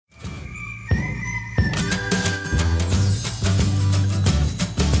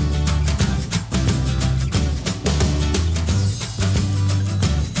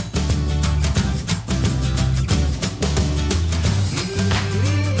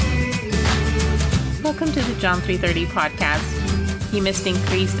Welcome to the John 3:30 podcast. He must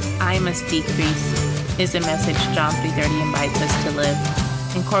increase, I must decrease is the message John 3:30 invites us to live.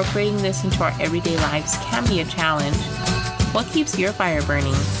 Incorporating this into our everyday lives can be a challenge. What keeps your fire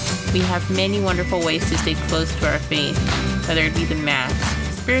burning? We have many wonderful ways to stay close to our faith, whether it be the Mass,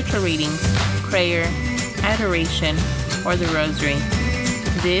 spiritual readings, prayer, adoration, or the Rosary.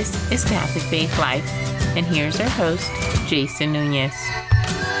 This is Catholic Faith Life, and here's our host, Jason Nunez.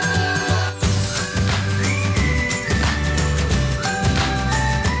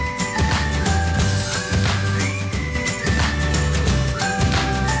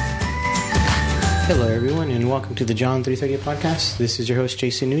 Hello, everyone, and welcome to the John 3:30 podcast. This is your host,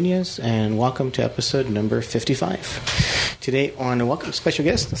 Jason Nunez, and welcome to episode number 55. Today, on a welcome special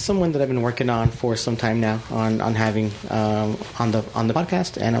guest, someone that I've been working on for some time now on having on the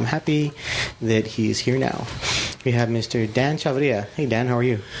podcast, and I'm happy that he is here now. We have Mr. Dan Chavarria. Hey, Dan, how are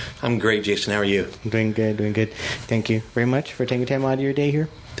you? I'm great, Jason. How are you? I'm doing good. Thank you very much for taking time out of your day here.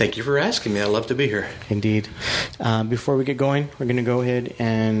 Thank you for asking me. I love to be here. Indeed. Before we get going, we're going to go ahead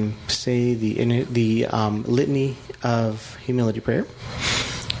and say the litany of humility prayer.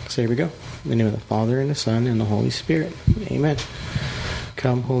 So here we go. In the name of the Father, and the Son, and the Holy Spirit. Amen.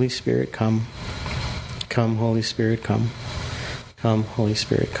 Come, Holy Spirit, come. Come, Holy Spirit, come. Come, Holy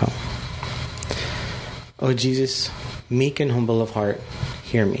Spirit, come. O Jesus, meek and humble of heart,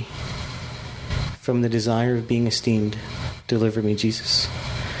 hear me. From the desire of being esteemed, deliver me, Jesus.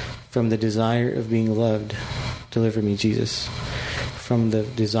 From the desire of being loved, deliver me, Jesus. From the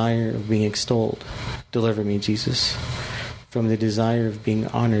desire of being extolled, deliver me, Jesus. From the desire of being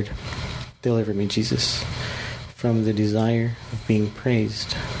honored, deliver me, Jesus. From the desire of being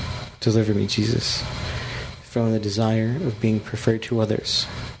praised, deliver me, Jesus. From the desire of being preferred to others,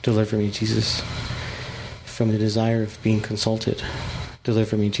 deliver me, Jesus. From the desire of being consulted,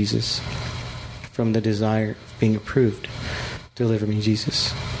 deliver me, Jesus. From the desire of being approved, deliver me,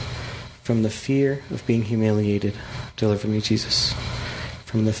 Jesus. From the fear of being humiliated, deliver me, Jesus.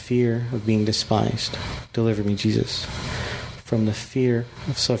 From the fear of being despised, deliver me, Jesus. From the fear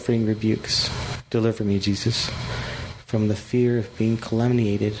of suffering rebukes, deliver me, Jesus. From the fear of being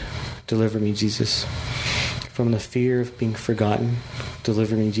calumniated, deliver me, Jesus. From the fear of being forgotten,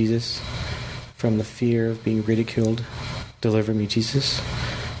 deliver me, Jesus. From the fear of being ridiculed, deliver me, Jesus.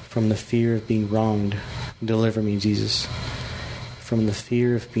 From the fear of being wronged, deliver me, Jesus. From the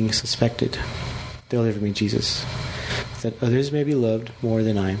fear of being suspected, deliver me, Jesus. That others may be loved more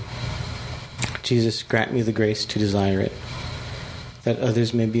than I. Jesus, grant me the grace to desire it. That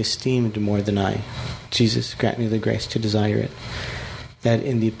others may be esteemed more than I. Jesus, grant me the grace to desire it. That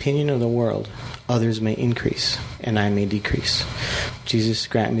in the opinion of the world, others may increase and I may decrease. Jesus,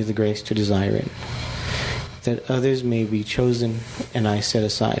 grant me the grace to desire it. That others may be chosen and I set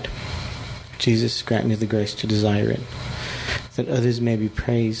aside. Jesus, grant me the grace to desire it. That others may be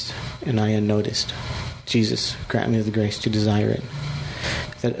praised and I unnoticed. Jesus, grant me the grace to desire it.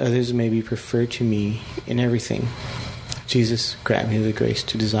 That others may be preferred to me in everything. Jesus, grant me the grace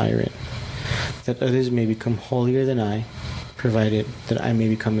to desire it. That others may become holier than I, provided that I may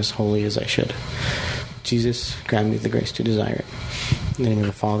become as holy as I should. Jesus, grant me the grace to desire it. In the name of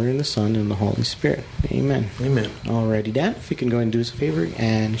the Father, and the Son, and the Holy Spirit. Amen. Amen. Alrighty, Dan, if you can go and do us a favor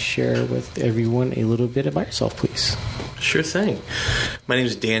and share with everyone a little bit about yourself, please. Sure thing. My name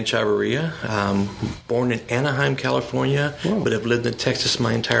is Dan Chavarria. Born in Anaheim, California, but I've lived in Texas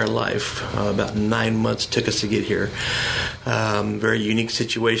my entire life. About 9 months took us to get here. Very unique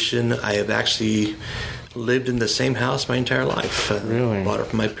situation. I have actually lived in the same house my entire life. Really? Bought it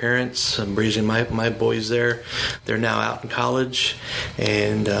from my parents. I'm raising my boys there. They're now out in college,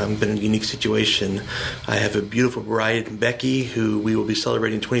 and been in a unique situation. I have a beautiful bride, Becky, who we will be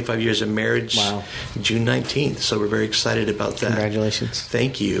celebrating 25 years of marriage. Wow. June 19th, so we're very excited about that. Congratulations.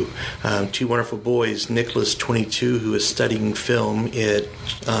 Thank you. Two wonderful boys, Nicholas, 22, who is studying film at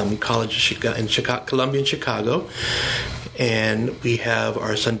college in Columbia in Chicago. And we have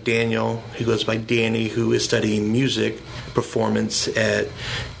our son Daniel, who goes by Danny, who is studying music performance at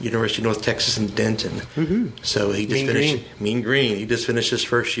University of North Texas in Denton. Mm-hmm. So he just finished Mean Green. He just finished his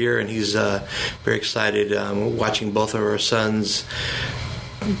first year, and he's very excited watching both of our sons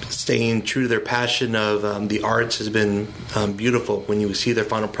staying true to their passion of the arts has been beautiful. When you see their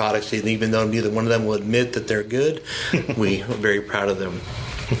final products, and even though neither one of them will admit that they're good, we are very proud of them.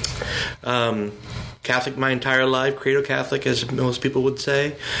 Catholic my entire life, Credo Catholic, as most people would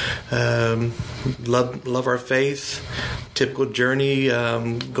say. Love our faith. Typical journey,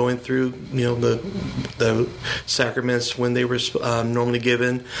 going through the sacraments when they were normally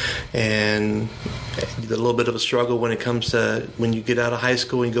given, and a little bit of a struggle when it comes to when you get out of high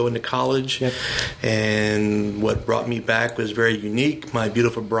school and go into college. Yep. And what brought me back was very unique. My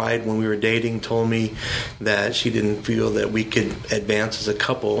beautiful bride, when we were dating, told me that she didn't feel that we could advance as a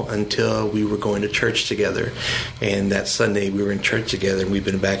couple until we were going to church together. And that Sunday we were in church together, and we've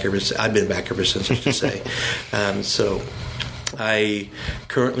been back ever since. I've been back ever since, I should say. So I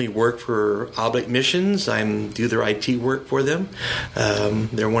currently work for Oblate Missions. I do their IT work for them.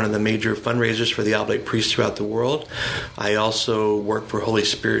 They're one of the major fundraisers for the Oblate priests throughout the world. I also work for Holy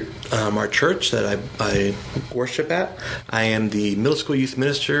Spirit, our church that I worship at. I am the middle school youth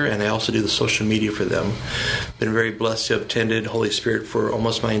minister, and I also do the social media for them. Been very blessed to have attended Holy Spirit for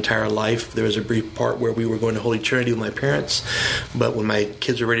almost my entire life. There was a brief part where we were going to Holy Trinity with my parents, but when my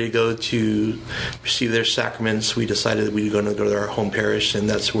kids were ready to go to receive their sacraments, we decided that we were going to go to our home parish, and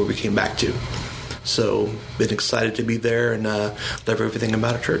that's where we came back to. So, been excited to be there and love everything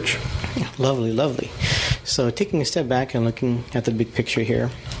about our church. Lovely, lovely. So, taking a step back and looking at the big picture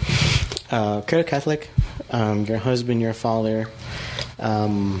here, Credo Catholic, your husband, your father,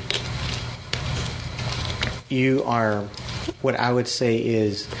 you are what I would say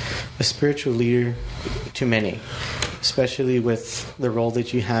is a spiritual leader to many, especially with the role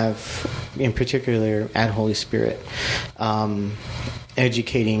that you have, in particular at Holy Spirit,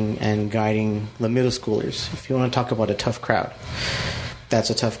 educating and guiding the middle schoolers. If you want to talk about a tough crowd, that's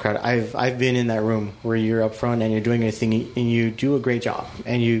a tough crowd. I've been in that room where you're up front and you're doing your thing, and you do a great job,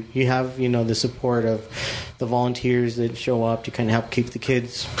 and you have the support of the volunteers that show up to kind of help keep the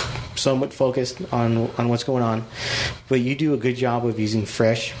kids somewhat focused on what's going on. But you do a good job of using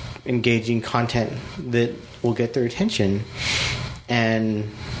fresh, engaging content that will get their attention and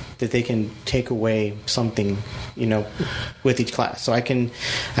that they can take away something, with each class. So I can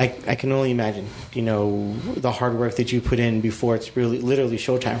only imagine, the hard work that you put in before it's really literally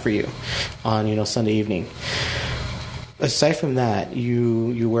showtime for you on, Sunday evening. Aside from that,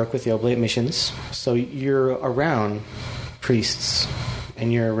 you work with the Oblate Missions, so you're around priests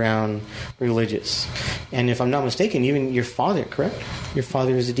and you're around religious. And if I'm not mistaken, even your father, correct? Your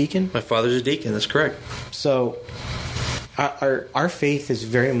father is a deacon? My father's a deacon, that's correct. So our faith is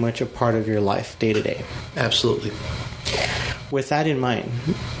very much a part of your life day to day. Absolutely. With that in mind,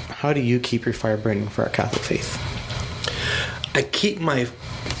 how do you keep your fire burning for our Catholic faith?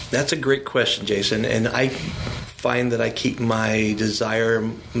 That's a great question, Jason, and I find that I keep my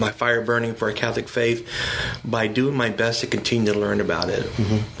fire burning for a Catholic faith by doing my best to continue to learn about it.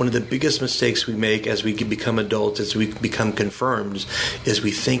 Mm-hmm. One of the biggest mistakes we make as we become adults, as we become confirmed, is we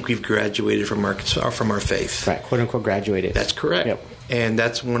think we've graduated from our faith. Right, quote unquote graduated. That's correct. Yep. And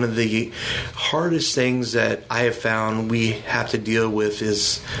that's one of the hardest things that I have found we have to deal with,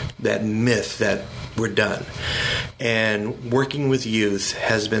 is that myth that we're done. And working with youth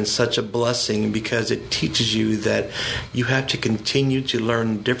has been such a blessing because it teaches you that you have to continue to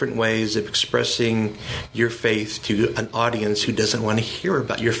learn different ways of expressing your faith to an audience who doesn't want to hear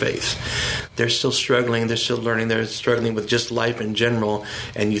about your faith. They're still struggling, they're still learning, they're struggling with just life in general,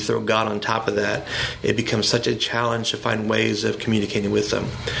 and you throw God on top of that. It becomes such a challenge to find ways of communicating with them.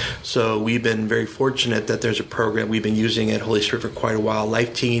 So we've been very fortunate that there's a program we've been using at Holy Spirit for quite a while,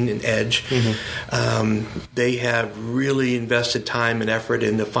 Lifeteen and Edge. Mm-hmm. They have really invested time and effort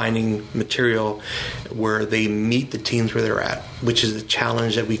into finding material where they meet the teens where they're at, which is the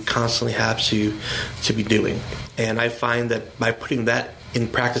challenge that we constantly have to be doing. And I find that by putting that in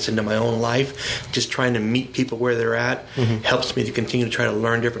practice into my own life, just trying to meet people where they're at, mm-hmm. helps me to continue to try to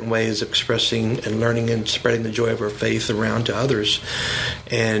learn different ways of expressing and learning and spreading the joy of our faith around to others.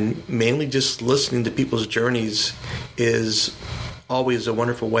 And mainly just listening to people's journeys is always a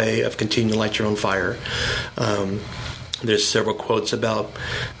wonderful way of continuing to light your own fire. There's several quotes about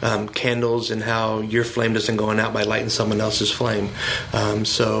candles and how your flame doesn't go out by lighting someone else's flame.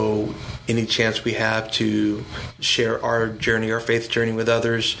 So any chance we have to share our journey, our faith journey with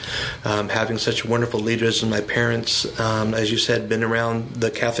others, having such wonderful leaders, and my parents, as you said, been around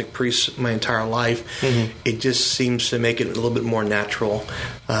the Catholic priests my entire life, mm-hmm. it just seems to make it a little bit more natural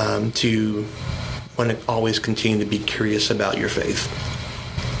to want to always continue to be curious about your faith.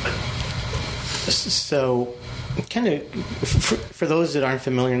 So, kind of, for those that aren't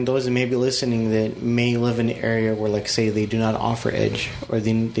familiar and those that may be listening that may live in an area where, like, say, they do not offer Edge or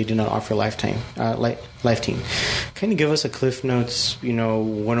they do not offer Lifeteen, kind of give us a Cliff Notes,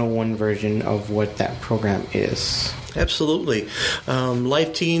 101 version of what that program is. Absolutely.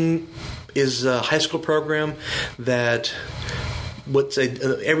 Lifeteen is a high school program that both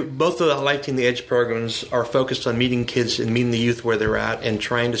of the Lifeteen and the Edge programs are focused on meeting kids and meeting the youth where they're at and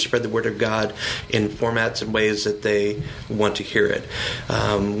trying to spread the word of God in formats and ways that they want to hear it.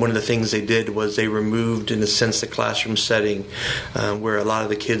 One of the things they did was they removed, in a sense, the classroom setting where a lot of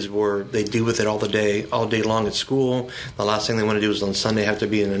the kids they deal with it all day long at school. The last thing they want to do is on Sunday have to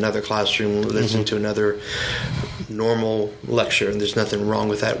be in another classroom, listen to another normal lecture, and there's nothing wrong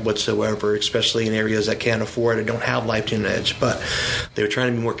with that whatsoever, especially in areas that can't afford or don't have Lifeteen and Edge. But they were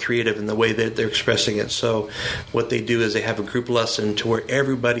trying to be more creative in the way that they're expressing it. So what they do is they have a group lesson to where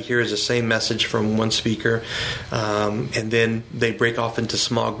everybody hears the same message from one speaker, and then they break off into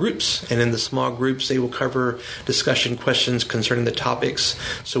small groups. And in the small groups, they will cover discussion questions concerning the topics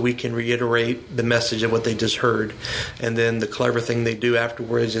so we can reiterate the message of what they just heard. And then the clever thing they do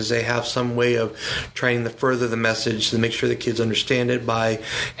afterwards is they have some way of trying to further the message to make sure the kids understand it by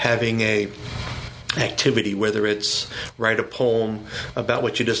having a activity, whether it's write a poem about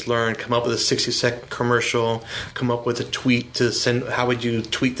what you just learned, come up with a 60-second commercial, come up with a tweet to send. How would you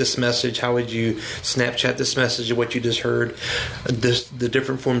tweet this message? How would you Snapchat this message of what you just heard? The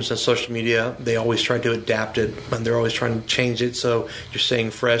different forms of social media, they always try to adapt it, and they're always trying to change it so you're staying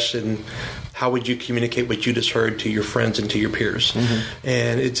fresh. And how would you communicate what you just heard to your friends and to your peers?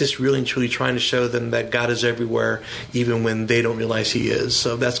 And it's just really and truly trying to show them that God is everywhere, even when they don't realize He is.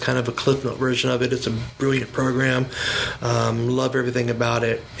 So that's kind of a Cliff Note version of it. It's a brilliant program. Love everything about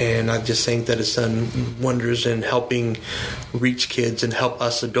it. And I just think that it's done wonders in helping reach kids and help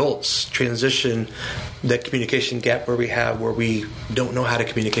us adults transition that communication gap where we don't know how to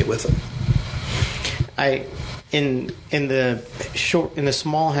communicate with them. In the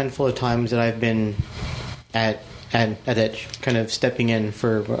small handful of times that I've been at Edge, kind of stepping in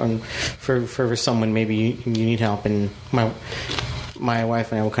for someone, maybe you need help, and my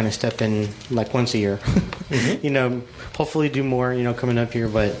wife and I will kind of step in like once a year. Hopefully do more, coming up here.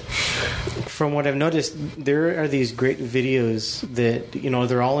 But from what I've noticed, there are these great videos that,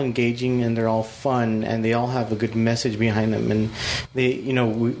 they're all engaging and they're all fun and they all have a good message behind them. And they,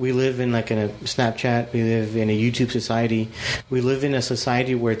 we live in like in a Snapchat, we live in a YouTube society. We live in a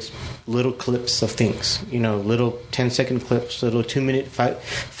society where it's little clips of things, little 10-second clips, little 2-minute,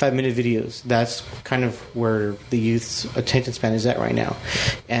 5-minute videos. That's kind of where the youth's attention span is at right now.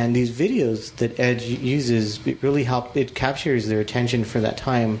 And these videos that Edge uses, it really it captures their attention for that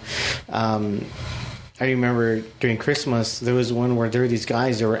time. I remember during Christmas, there was one where there were these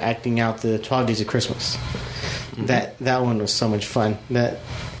guys that were acting out the 12 Days of Christmas. That one was so much fun. That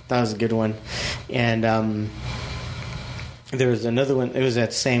was a good one. And there was another one. It was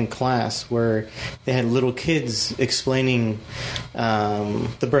that same class where they had little kids explaining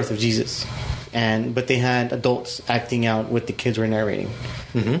the birth of Jesus, but they had adults acting out what the kids were narrating.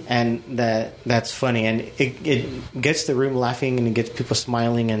 And that's funny, and it gets the room laughing and it gets people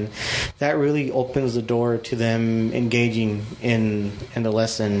smiling, and that really opens the door to them engaging in the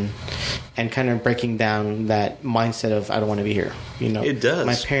lesson and kind of breaking down that mindset of I don't want to be here. It does.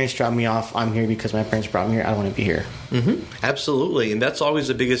 My parents dropped me off. I'm here because my parents brought me here. I don't want to be here. Absolutely, and that's always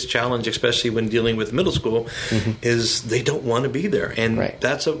the biggest challenge, especially when dealing with middle school, is they don't want to be there, and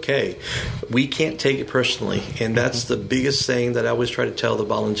that's okay. We can't take it personally, and that's the biggest thing that I always try to tell the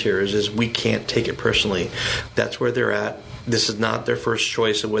volunteers is we can't take it personally. That's where they're at. This is not their first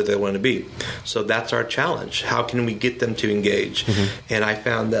choice of where they want to be. So that's our challenge. How can we get them to engage? And I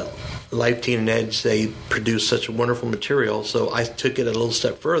found that Lifeteen and Edge, they produce such wonderful material, so I took it a little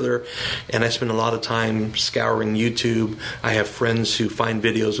step further, and I spent a lot of time scouring YouTube. I have friends who find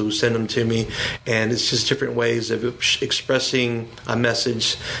videos who send them to me, and it's just different ways of expressing a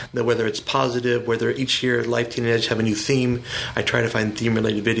message, that whether it's positive, whether each year Lifeteen and Edge have a new theme. I try to find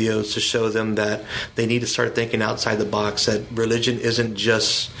theme-related videos to show them that they need to start thinking outside the box, that religion isn't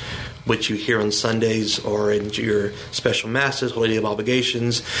just what you hear on Sundays or in your special masses, Holy Day of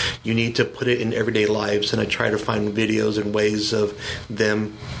Obligations. You need to put it in everyday lives, and I try to find videos and ways of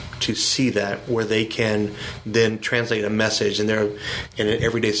them to see that where they can then translate a message and they're in an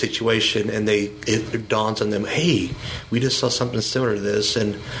everyday situation, and it dawns on them, hey, we just saw something similar to this,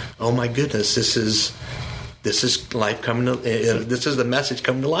 and oh my goodness, this is life coming to. This is the message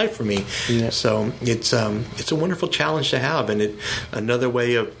coming to life for me. So it's a wonderful challenge to have, and another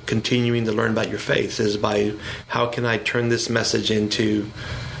way of continuing to learn about your faith is by how can I turn this message into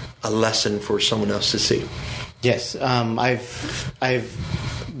a lesson for someone else to see. Yes, I've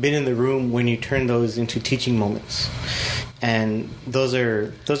been in the room when you turn those into teaching moments, and those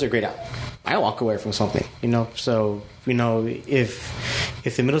are great. I walk away from something, So if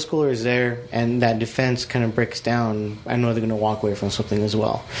if the middle schooler is there and that defense kind of breaks down, I know they're going to walk away from something as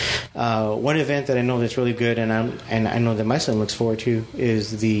well. One event that I know that's really good, and I know that my son looks forward to,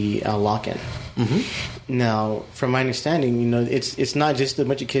 is the lock-in. Mm-hmm. Now, from my understanding, it's not just a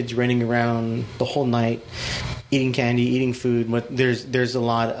bunch of kids running around the whole night, eating candy, eating food, but there's a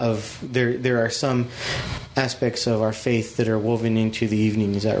lot of there are some aspects of our faith that are woven into the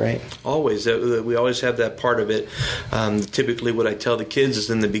evening. Is that right? Always. We always have that part of it. Typically what I tell the kids is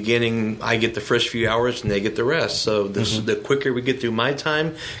in the beginning, I get the first few hours and they get the rest. So the quicker we get through my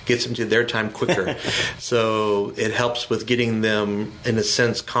time, gets them to their time quicker. So it helps with getting them, in a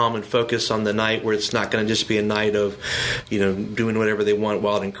sense, calm and focused on the night, where it's not going to just be a night of, doing whatever they want,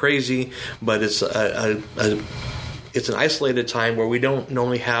 wild and crazy, but it's it's an isolated time where we don't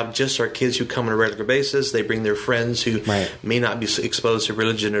normally have just our kids who come on a regular basis. They bring their friends who may not be exposed to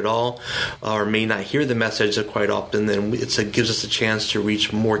religion at all, or may not hear the message quite often. Then it gives us a chance to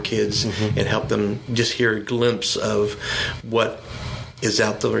reach more kids and help them just hear a glimpse of what is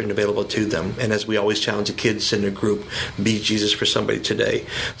out there and available to them. And as we always challenge the kids in the group, be Jesus for somebody today.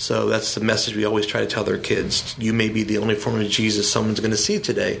 So that's the message we always try to tell their kids. You may be the only form of Jesus someone's going to see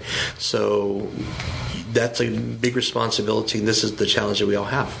today. So that's a big responsibility, and this is the challenge that we all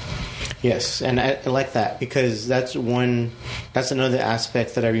have. Yes, and I like that, because that's another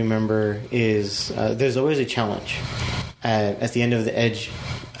aspect that I remember is there's always a challenge at the end of the Edge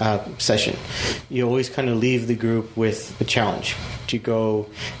session. You always kind of leave the group with a challenge to go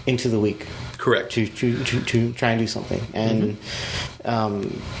into the week. Correct. To try and do something, and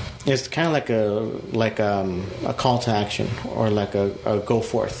it's kind of like a call to action, or like a go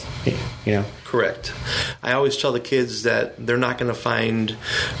forth. Correct. I always tell the kids that they're not going to find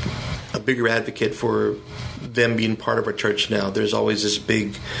a bigger advocate for them being part of our church now. There's always this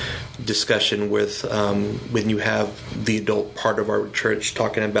big discussion with when you have the adult part of our church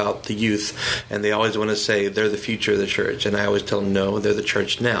talking about the youth, and they always want to say they're the future of the church, and I always tell them no, they're the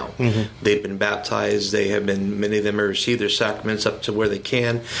church now. They've been baptized, many of them have received their sacraments up to where they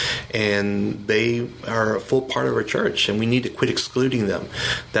can, and they are a full part of our church, and we need to quit excluding them.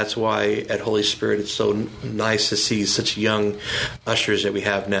 That's why at Holy Spirit it's so nice to see such young ushers that we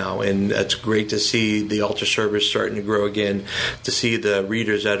have now, and it's great to see the altar service starting to grow again, to see the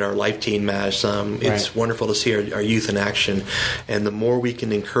readers at our Lifeteen Mass. It's wonderful to see our youth in action, and the more we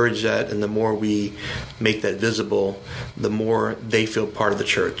can encourage that and the more we make that visible, the more they feel part of the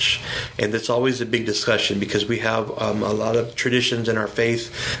church. And it's always a big discussion, because we have a lot of traditions in our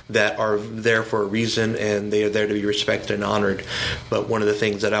faith that are there for a reason, and they are there to be respected and honored. But one of the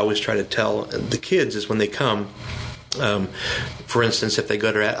things that I always try to tell the kids is when they come, for instance, if they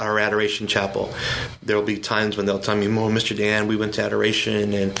go to our adoration chapel, there will be times when they'll tell me, "Oh, Mr. Dan, we went to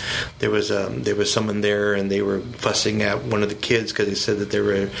adoration, and there was someone there, and they were fussing at one of the kids because they said that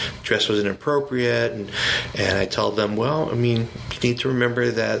their dress was inappropriate." And I tell them, "Well, I mean, you need to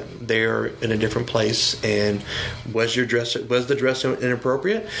remember that they're in a different place, and was the dress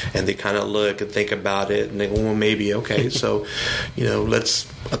inappropriate?" And they kind of look and think about it, and they go, "Well, maybe, okay." So, let's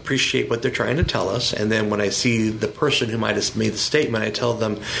appreciate what they're trying to tell us. And then when I see the person who might have made the statement, I tell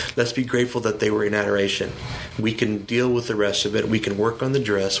them, let's be grateful that they were in adoration. We can deal with the rest of it. We can work on the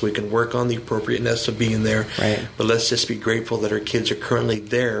dress. We can work on the appropriateness of being there. Right. But let's just be grateful that our kids are currently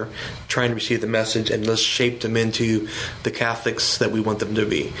there trying to receive the message, and let's shape them into the Catholics that we want them to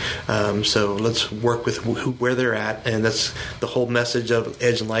be. So let's work with where they're at, and that's the whole message of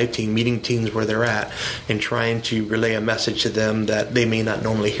Edge and Lifeteen, meeting teens where they're at and trying to relay a message to them that they may not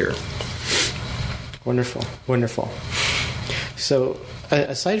normally hear. Wonderful, wonderful. So,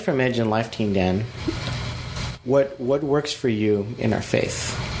 aside from Edge and Lifeteen, Dan, what works for you in our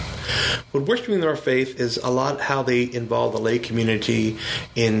faith? What works for me in our faith is a lot how they involve the lay community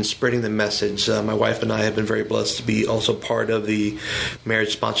in spreading the message. My wife and I have been very blessed to be also part of the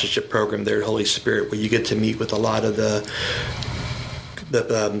marriage sponsorship program there at Holy Spirit, where you get to meet with a lot of the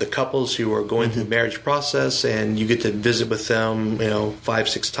couples who are going through the marriage process, and you get to visit with them,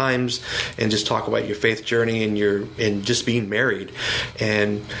 5-6 times, and just talk about your faith journey and just being married.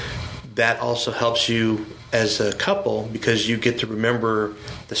 And that also helps you as a couple, because you get to remember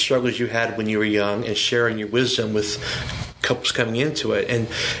the struggles you had when you were young and sharing your wisdom with couples coming into it. And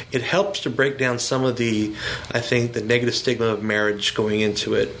it helps to break down some of the negative stigma of marriage going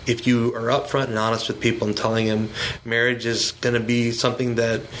into it. If you are upfront and honest with people and telling them marriage is going to be something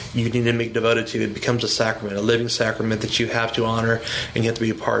that you need to make devoted to, it becomes a sacrament, a living sacrament that you have to honor and you have to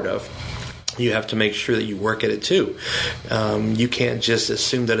be a part of. You have to make sure that you work at it too. You can't just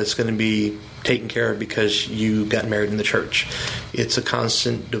assume that it's going to be taken care of because you got married in the church. It's a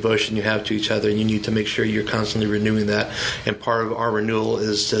constant devotion you have to each other, and you need to make sure you're constantly renewing that. And part of our renewal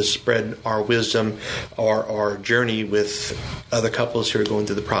is to spread our wisdom or our journey with other couples who are going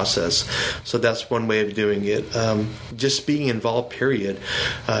through the process. So that's one way of doing it. Just being involved, period.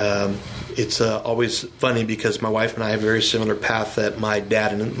 It's always funny because my wife and I have a very similar path that my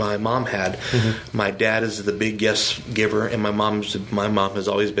dad and my mom had. Mm-hmm. My dad is the big yes giver, and my mom has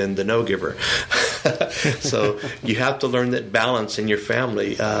always been the no giver. So you have to learn that balance in your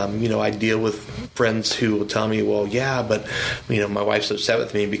family. I deal with friends who will tell me, well, yeah, but my wife's upset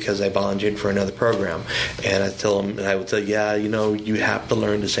with me because I volunteered for another program. And I would tell, yeah, you have to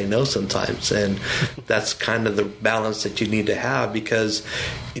learn to say no sometimes. And that's kind of the balance that you need to have, because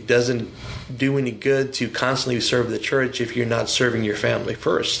it doesn't do any good to constantly serve the church if you're not serving your family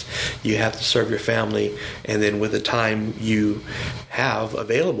first. You have to serve your family, and then with the time you have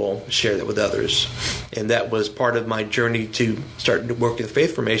available, share that with others. And that was part of my journey to start to work with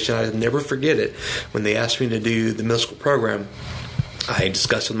Faith Formation. I'll never forget it. When they asked me to do the middle school program, I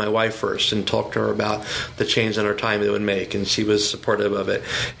discussed with my wife first and talked to her about the change in our time it would make, and she was supportive of it.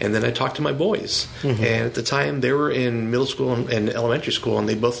 And then I talked to my boys. Mm-hmm. And at the time, they were in middle school and elementary school, and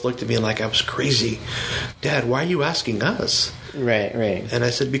they both looked at me like I was crazy. Dad, why are you asking us? Right. And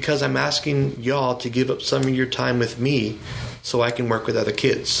I said, because I'm asking y'all to give up some of your time with me so I can work with other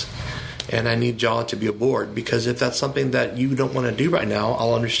kids. And I need y'all to be aboard, because if that's something that you don't want to do right now,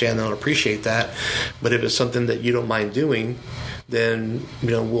 I'll understand and I'll appreciate that. But if it's something that you don't mind doing, then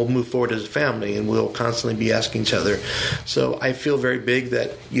we'll move forward as a family, and we'll constantly be asking each other. So I feel very big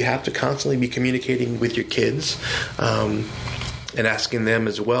that you have to constantly be communicating with your kids, and asking them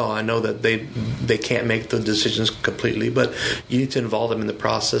as well. I know that they can't make the decisions completely, but you need to involve them in the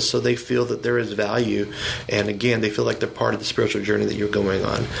process so they feel that there is value, and again, they feel like they're part of the spiritual journey that you're going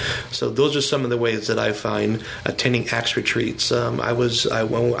on. So those are some of the ways that I find attending Acts retreats. I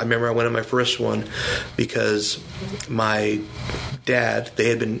remember I went on my first one because my dad, they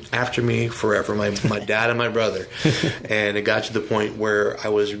had been after me forever, my dad and my brother, and it got to the point where I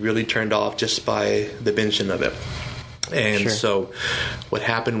was really turned off just by the mention of it. And Sure. So what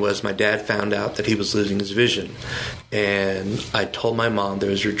happened was my dad found out that he was losing his vision. And I told my mom there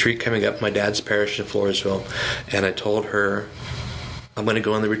was a retreat coming up, my dad's parish in Floresville, and I told her, I'm going to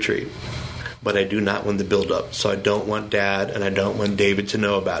go on the retreat, but I do not want the build-up. So I don't want Dad and I don't want David to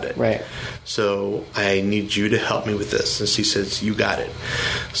know about it. Right. So I need you to help me with this. And she says, you got it.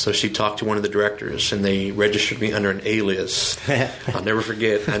 So she talked to one of the directors, and they registered me under an alias. I'll never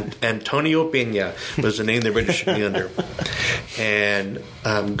forget. Antonio Peña was the name they registered me under. And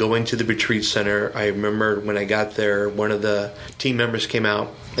going to the retreat center, I remember when I got there, one of the team members came out,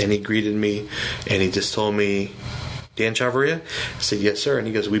 and he greeted me, and he just told me, Dan Chavarria? I said, yes, sir. And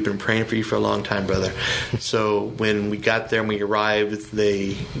he goes, we've been praying for you for a long time, brother. So when we got there and we arrived,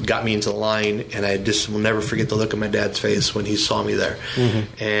 they got me into the line, and I just will never forget the look on my dad's face when he saw me there.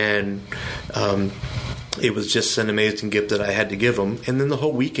 Mm-hmm. And it was just an amazing gift that I had to give him. And then the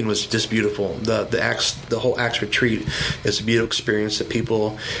whole weekend was just beautiful. The whole Acts retreat is a beautiful experience that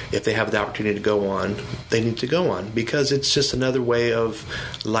people, if they have the opportunity to go on, they need to go on, because it's just another way of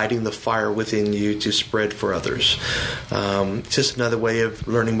lighting the fire within you to spread for others. It's just another way of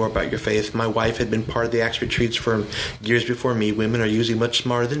learning more about your faith. My wife had been part of the Acts retreats for years before me. Women are usually much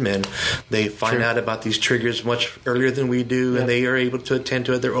smarter than men. They find Sure. out about these triggers much earlier than we do, and they are able to attend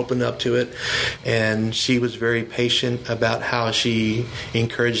to it. They're open up to it. And she was very patient about how she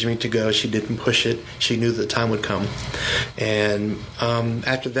encouraged me to go. She didn't push it. She knew the time would come. And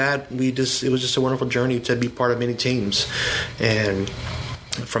after that, it was just a wonderful journey to be part of many teams. And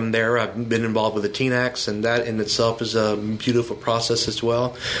from there, I've been involved with the Teen Acts, and that in itself is a beautiful process as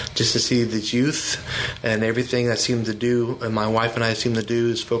well. Just to see the youth and everything I seem to do, and my wife and I seem to do,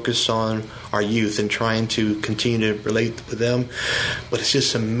 is focus on our youth and trying to continue to relate with them. But it's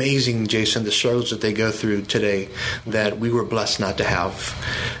just amazing, Jason, the struggles that they go through today that we were blessed not to have.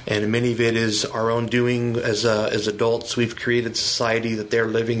 And many of it is our own doing as adults. We've created society that they're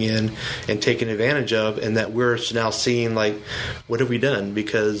living in and taking advantage of, and that we're now seeing, like, what have we done?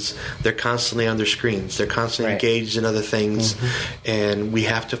 Because they're constantly on their screens. They're constantly Right. engaged in other things. Mm-hmm. And we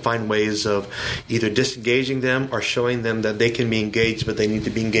have to find ways of either disengaging them or showing them that they can be engaged, but they need to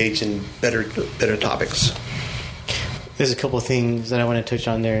be engaged in better topics. There's a couple of things that I want to touch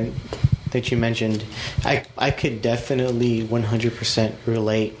on there that you mentioned. I could definitely 100%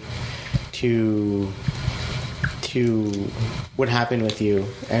 relate to what happened with you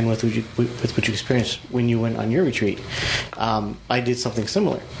and with what you experienced when you went on your retreat. I did something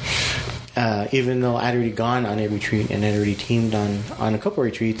similar. even though I'd already gone on a retreat and I'd already teamed on a couple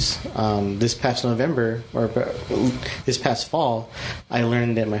retreats, this past November or this past fall, I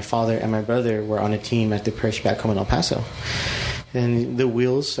learned that my father and my brother were on a team at the parish back home in El Paso. And the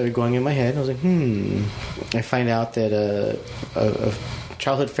wheels started going in my head. I was like, I find out that a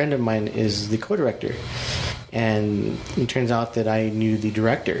childhood friend of mine is the co-director. And it turns out that I knew the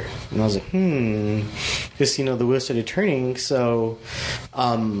director. And I was like, Just, the wheels started turning. So,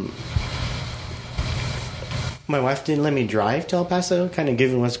 my wife didn't let me drive to El Paso, kind of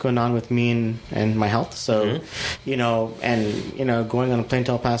given what's going on with me and my health. So, going on a plane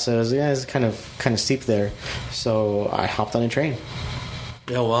to El Paso is kind of steep there. So I hopped on a train.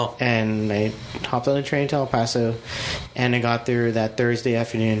 Oh, wow. And I hopped on a train to El Paso, and I got there that Thursday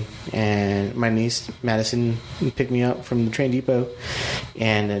afternoon, and my niece, Madison, picked me up from the train depot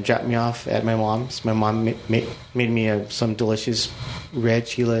and dropped me off at my mom's. My mom made me some delicious red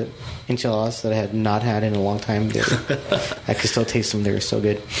chile enchiladas that I had not had in a long time. I could still taste them. They were so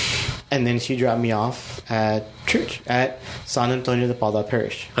good. And then she dropped me off at church at San Antonio de Padua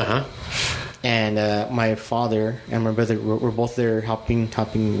Parish. Uh-huh. And my father and my brother were both there helping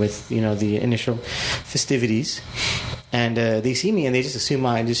with the initial festivities. And they see me and they just assume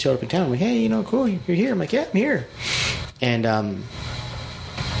I just showed up in town. I'm like, hey, cool, you're here. I'm like, yeah, I'm here. And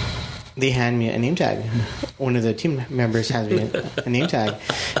they hand me a name tag. One of the team members has me a name tag.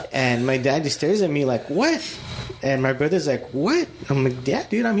 And my dad just stares at me like, what? And my brother's like, what? I'm like, yeah,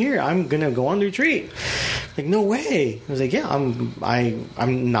 dude, I'm here. I'm going to go on the retreat. Like, no way. I was like, yeah, I'm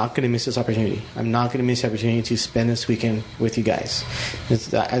not going to miss this opportunity. I'm not going to miss the opportunity to spend this weekend with you guys.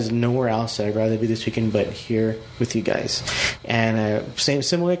 There's nowhere else I'd rather be this weekend but here with you guys. And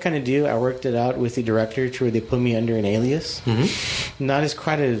similar kind of deal. I worked it out with the director to where they put me under an alias. Mm-hmm. Not as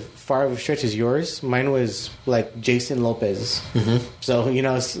quite as far of a stretch as yours. Mine was like Jason Lopez. Mm-hmm.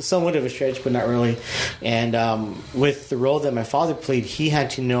 So, somewhat of a stretch, but not really. And with the role that my father played, he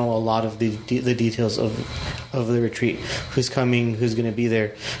had to know a lot of the details of the retreat. Who's coming, who's going to be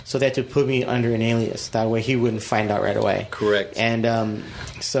there. So they had to put me under an alias. That way he wouldn't find out right away. Correct. And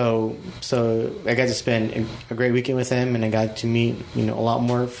so I got to spend a great weekend with him, and I got to meet, a lot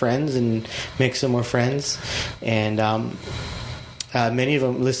more friends and make some more friends. And many of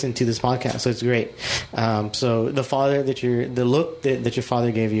them listen to this podcast, so it's great. So the look that your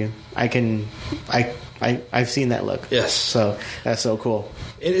father gave you, I've seen that look. Yes. So that's so cool.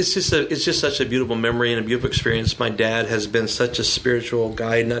 And it's just such a beautiful memory and a beautiful experience. My dad has been such a spiritual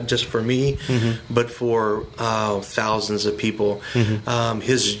guide, not just for me, mm-hmm. but for thousands of people. Mm-hmm.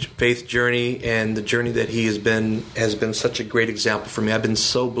 His faith journey and the journey that he has been such a great example for me. I've been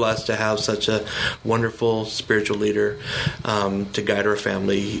so blessed to have such a wonderful spiritual leader to guide our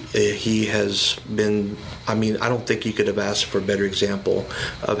family. He has been, I don't think you could have asked for a better example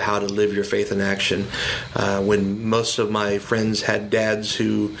of how to live your faith in action. When most of my friends had dads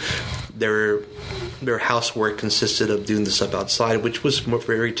who their housework consisted of doing the stuff outside, which was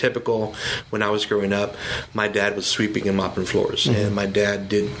very typical when I was growing up. My dad was sweeping and mopping floors, mm-hmm. and my dad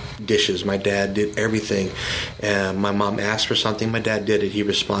did dishes. My dad did everything. My mom asked for something. My dad did it. He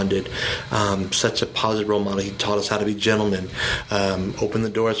responded. Such a positive role model. He taught us how to be gentlemen, open the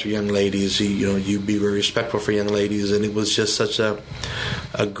doors for young ladies. You be very respectful for young ladies, and it was just such a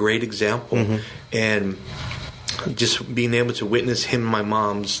great example. Mm-hmm. And just being able to witness him and my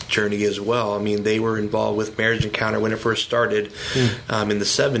mom's journey as well. They were involved with Marriage Encounter when it first started in the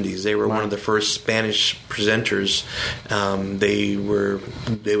 70s. They were one of the first Spanish presenters.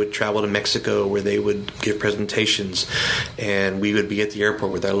 They would travel to Mexico where they would give presentations, and we would be at the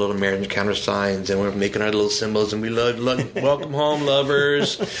airport with our little Marriage Encounter signs, and we were making our little symbols, and we loved welcome home,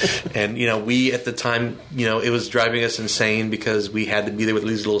 lovers. And we at the time, it was driving us insane because we had to be there with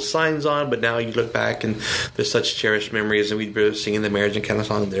these little signs on. But now you look back and there's such cherished memories, and we'd be singing the Marriage Encounter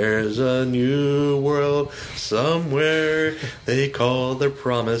song. There's a new world somewhere they call the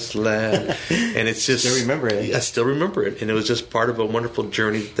Promised Land, and it's just still remember it. I still remember it, and it was just part of a wonderful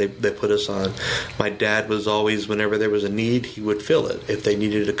journey that they put us on. My dad was always, whenever there was a need, he would fill it. If they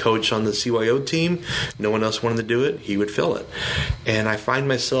needed a coach on the CYO team, no one else wanted to do it, he would fill it. And I find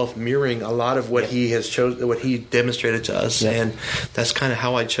myself mirroring a lot of what he demonstrated to us, and that's kind of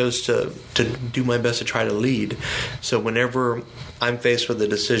how I chose to do my best to try to lead. So whenever I'm faced with a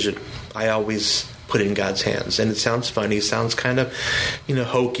decision, I always put it in God's hands. And it sounds funny, it sounds kind of,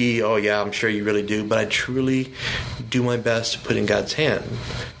 hokey. Oh yeah, I'm sure you really do. But I truly do my best to put it in God's hand.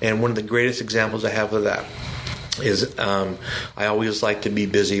 And one of the greatest examples I have of that is I always like to be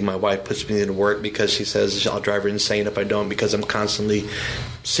busy. My wife puts me to work because she says I'll drive her insane if I don't, because I'm constantly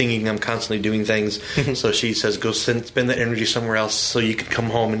singing, I'm constantly doing things. So she says, go spend that energy somewhere else so you can come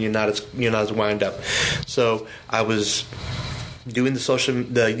home and you're not as wound up. So I was doing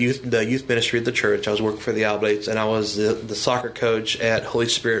the youth ministry at the church. I was working for the Oblates, and I was the soccer coach at Holy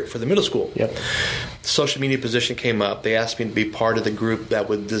Spirit for the middle school. Yep. The social media position came up. They asked me to be part of the group that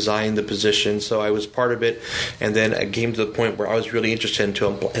would design the position, so I was part of it. And then I came to the point where I was really interested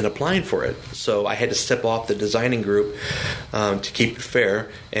in applying for it. So I had to step off the designing group to keep it fair.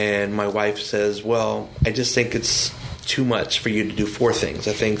 And my wife says, "Well, I just think it's too much for you to do 4 things.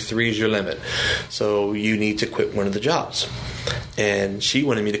 I think 3 is your limit. So you need to quit one of the jobs." And she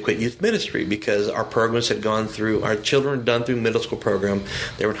wanted me to quit youth ministry because our programs had gone through, our children had done through middle school program.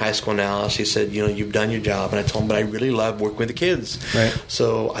 They were in high school now. She said, "You've done your job." And I told them, "But I really love working with the kids. Right.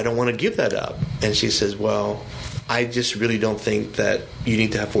 So I don't want to give that up." And she says, "Well, I just really don't think that you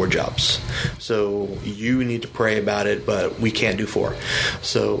need to have 4 jobs. So you need to pray about it, but we can't do 4.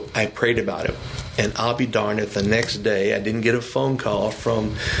 So I prayed about it. And I'll be darned if the next day I didn't get a phone call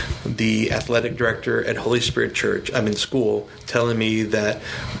from the athletic director at Holy Spirit Church, school, telling me that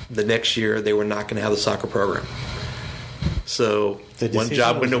the next year they were not going to have the soccer program. So one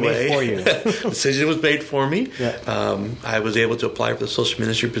job went away. For you. The decision was made for me. Yeah. I was able to apply for the social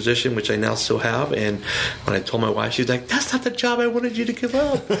ministry position, which I now still have. And when I told my wife, she's like, "That's not the job I wanted you to give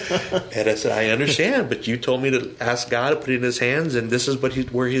up." And I said, "I understand, but you told me to ask God to put it in His hands, and this is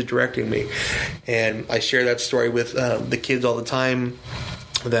where He's directing me." And I share that story with the kids all the time,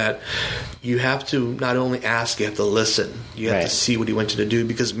 that you have to not only ask, you have to listen. You have to see what He wants you to do,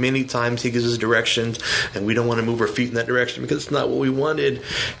 because many times He gives us directions and we don't want to move our feet in that direction because it's not what we wanted.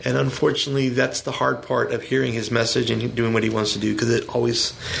 And unfortunately, that's the hard part of hearing His message and doing what He wants to do, because it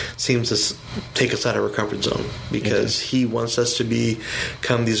always seems to take us out of our comfort zone, because He wants us to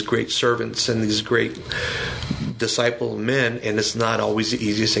become these great servants and these great disciple men, and it's not always the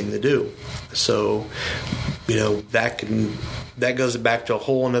easiest thing to do. So, that goes back to a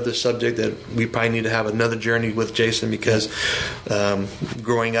whole another subject that we probably need to have another journey with Jason, because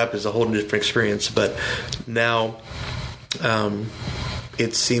growing up is a whole different experience. But now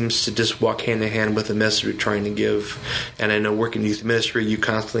it seems to just walk hand in hand with the message we're trying to give. And I know working in youth ministry, you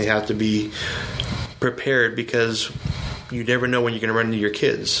constantly have to be prepared, because you never know when you're going to run into your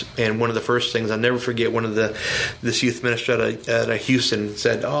kids. And one of the first things, I'll never forget, this youth minister at Houston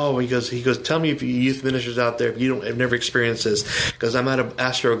said, he goes, "Tell me if you youth ministers out there, if you have never experienced this." Because I'm at an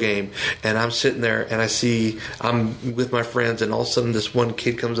Astro game and I'm sitting there and I'm with my friends, and all of a sudden this one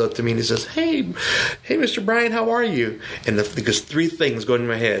kid comes up to me and he says, Hey, Mr. Brian, how are you? And because 3 things go in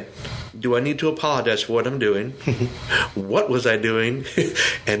my head. Do I need to apologize for what I'm doing? What was I doing?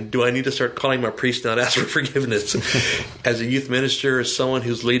 And do I need to start calling my priest now and ask for forgiveness? As a youth minister, as someone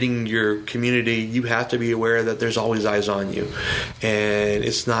who's leading your community, you have to be aware that there's always eyes on you. And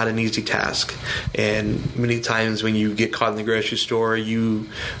it's not an easy task. And many times when you get caught in the grocery store,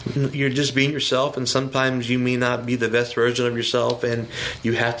 you're just being yourself, and sometimes you may not be the best version of yourself, and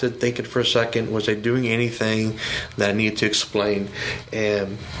you have to think it for a second. Was I doing anything that I needed to explain?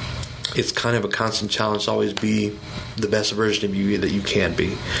 And it's kind of a constant challenge to always be the best version of you that you can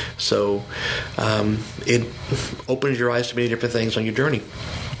be. So it opens your eyes to many different things on your journey.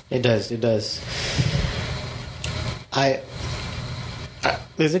 It does.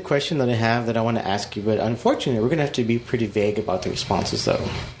 There's a question that I have that I want to ask you, but unfortunately, we're going to have to be pretty vague about the responses, though.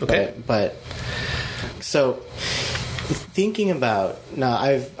 Okay. But so thinking about now,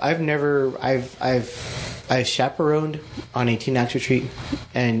 I've chaperoned on a teen act retreat,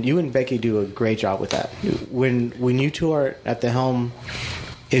 and you and Becky do a great job with that. When you two are at the helm,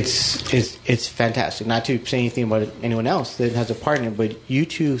 it's fantastic. Not to say anything about anyone else that has a partner, but you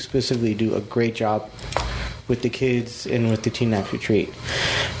two specifically do a great job with the kids and with the teen act retreat.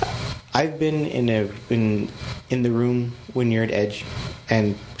 I've been in the room when you're at Edge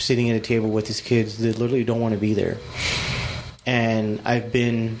and sitting at a table with these kids that literally don't want to be there. And I've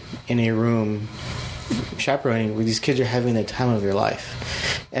been in a room chaperoning where these kids are having the time of their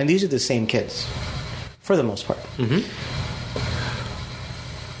life. And these are the same kids, for the most part. Mm-hmm.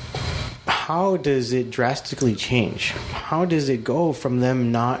 How does it drastically change? How does it go from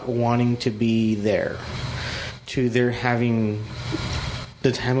them not wanting to be there to their having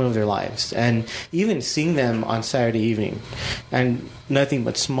the time of their lives? And even seeing them on Saturday evening and nothing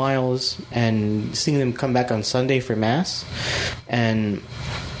but smiles, and seeing them come back on Sunday for Mass, and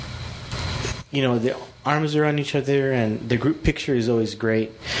the arms around each other, and the group picture is always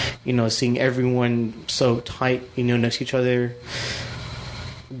great. Seeing everyone so tight, next to each other.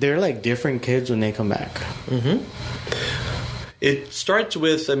 they're like different kids when they come back. Mm-hmm. It starts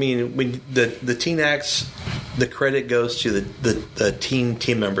with, when the teen acts, the credit goes to the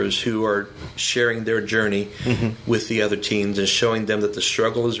team members who are sharing their journey with the other teens and showing them that the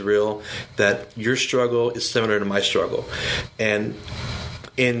struggle is real, that your struggle is similar to my struggle. And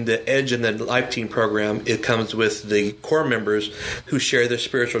in the Edge and the Lifeteen program, it comes with the core members who share their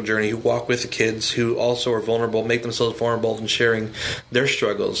spiritual journey, who walk with the kids, who also are vulnerable, make themselves vulnerable in sharing their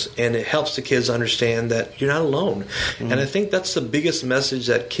struggles. And it helps the kids understand that you're not alone. And I think that's the biggest message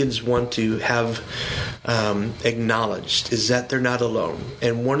that kids want to have acknowledged, is that they're not alone.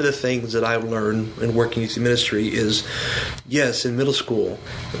 And one of the things that I've learned in working youth ministry is, yes, in middle school,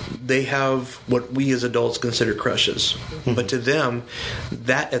 they have what we as adults consider crushes. But to them,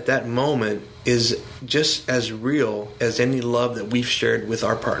 that at that moment is just as real as any love that we've shared with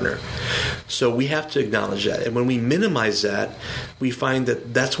our partner. So we have to acknowledge that. And when we minimize that, we find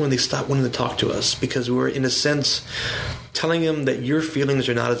that that's when they stop wanting to talk to us, because we're, in a sense, telling them that your feelings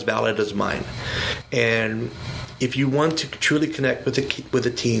are not as valid as mine. And if you want to truly connect with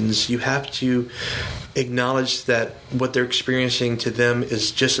the teens, you have to acknowledge that what they're experiencing to them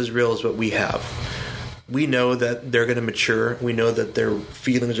is just as real as what we have. We know that they're going to mature. We know that their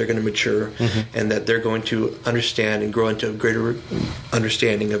feelings are going to mature, and that they're going to understand and grow into a greater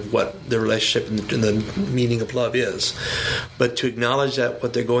understanding of what the relationship and the meaning of love is. But to acknowledge that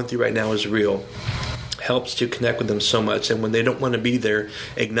what they're going through right now is real helps to connect with them so much. And when they don't want to be there,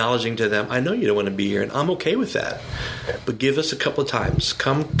 acknowledging to them, I know you don't want to be here, and I'm okay with that, but give us a couple of times.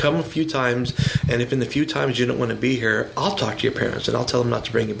 Come a few times, and if in the few times you don't want to be here, I'll talk to your parents and I'll tell them not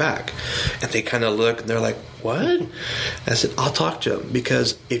to bring you back. And they kind of look and they're like, what? And I said, I'll talk to them,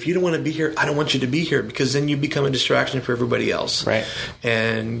 because if you don't want to be here, I don't want you to be here, because then you become a distraction for everybody else. Right.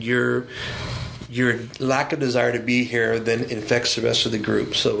 And your lack of desire to be here then infects the rest of the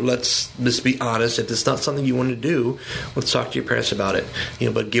group. So let's be honest. If it's not something you want to do, let's talk to your parents about it.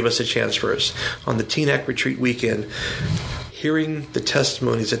 But give us a chance first. On the Teen Act Retreat weekend, hearing the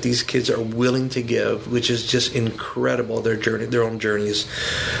testimonies that these kids are willing to give, which is just incredible, their own journeys,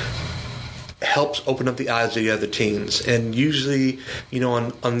 helps open up the eyes of the other teens. And usually,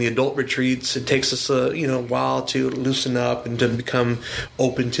 on the adult retreats, it takes us a while to loosen up and to become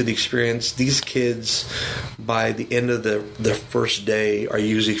open to the experience. These kids, by the end of the first day, are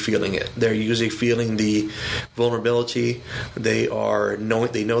usually feeling it. They're usually feeling the vulnerability. They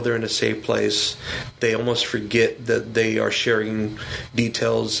know they're in a safe place. They almost forget that they are sharing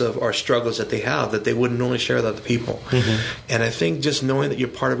details of our struggles that they have that they wouldn't normally share with other people. And I think just knowing that you're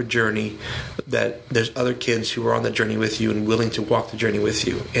part of a journey, that there's other kids who are on that journey with you and willing to walk the journey with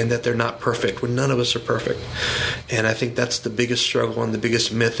you, and that they're not perfect, when none of us are perfect. And I think that's the biggest struggle and the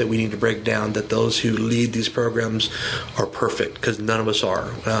biggest myth that we need to break down, that those who lead these programs are perfect, because none of us are.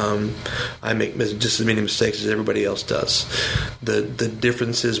 I make just as many mistakes as everybody else does. The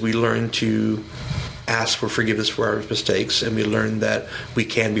difference is we learn to ask for forgiveness for our mistakes, and we learn that we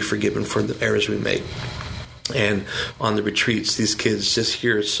can be forgiven for the errors we make. And on the retreats, these kids just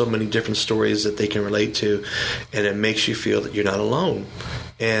hear so many different stories that they can relate to, and it makes you feel that you're not alone.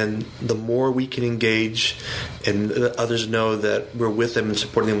 And the more we can engage and others know that we're with them and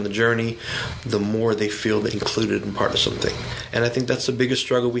supporting them on the journey, the more they feel included and part of something. And I think that's the biggest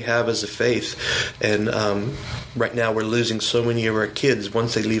struggle we have as a faith. And right now we're losing so many of our kids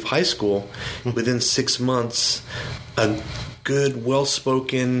once they leave high school. Within 6 months, a good,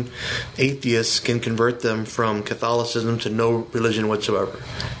 well-spoken atheists can convert them from Catholicism to no religion whatsoever,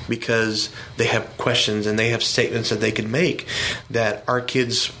 because they have questions and they have statements that they can make that our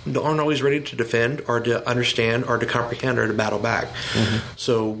kids aren't always ready to defend or to understand or to comprehend or to battle back.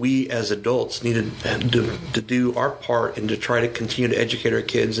 So we as adults need to do our part and to try to continue to educate our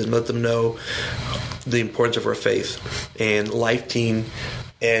kids and let them know the importance of our faith. And Lifeteen,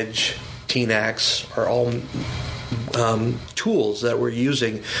 Edge, Teen Acts are all tools that we're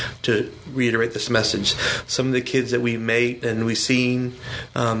using to reiterate this message. Some of the kids that we made and we've seen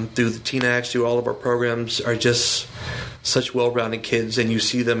through the Teen Acts, through all of our programs, are just such well-rounded kids, and you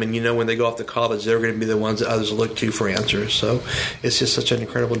see them and when they go off to college, they're going to be the ones that others look to for answers. So it's just such an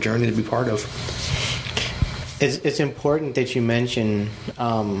incredible journey to be part of. It's important that you mention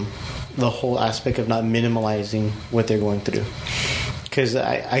the whole aspect of not minimalizing what they're going through. Because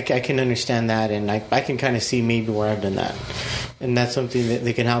I can understand that, and I can kind of see maybe where I've done that. And that's something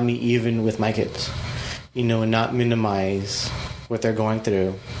that can help me even with my kids, and not minimize what they're going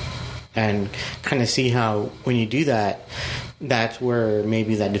through. And kind of see how when you do that, that's where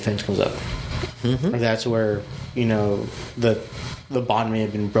maybe that defense comes up. Or that's where, the bond may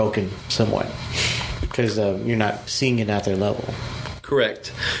have been broken somewhat. Because you're not seeing it at their level.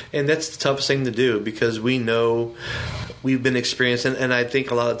 Correct. And that's the toughest thing to do, because we know we've been experienced, and I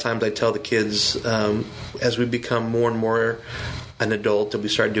think a lot of times I tell the kids, as we become more and more an adult and we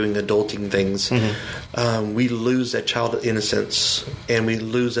start doing adulting things, we lose that childhood innocence, and we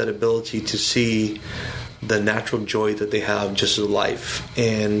lose that ability to see the natural joy that they have just in life,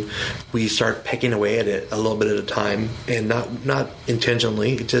 and we start pecking away at it a little bit at a time, and not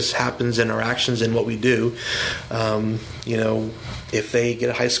intentionally. It just happens in our actions and what we do. If they get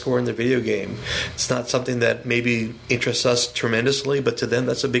a high score in their video game, it's not something that maybe interests us tremendously, but to them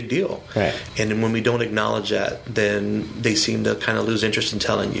that's a big deal. Right. And when we don't acknowledge that, then they seem to kind of lose interest in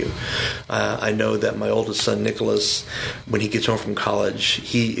telling you. I know that my oldest son, Nicholas, when he gets home from college,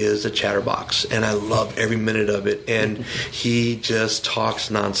 he is a chatterbox, and I love every minute of it. And he just talks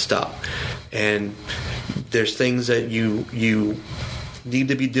nonstop. And there's things that you need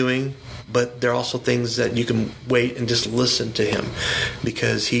to be doing, but there are also things that you can wait and just listen to him,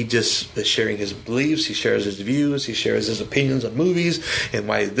 because he just is sharing his beliefs, he shares his views, he shares his opinions on movies and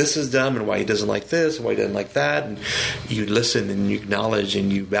why this is dumb and why he doesn't like this and why he doesn't like that. And you listen and you acknowledge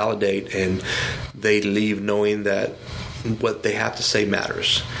and you validate, and they leave knowing that what they have to say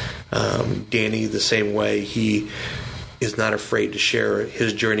matters. Danny, the same way, he is not afraid to share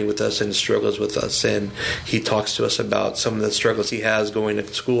his journey with us and his struggles with us. And he talks to us about some of the struggles he has going to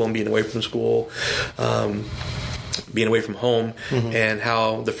school and being away from school, being away from home, and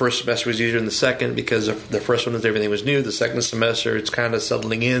how the first semester was easier than the second, because the first one was everything was new. The second semester, it's kind of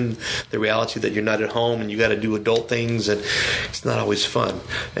settling in the reality that you're not at home and you got to do adult things, and it's not always fun.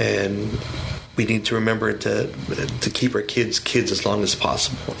 And we need to remember to keep our kids as long as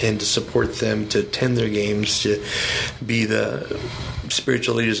possible, and to support them, to attend their games, to be the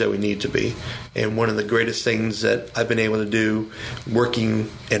spiritual leaders that we need to be. And one of the greatest things that I've been able to do working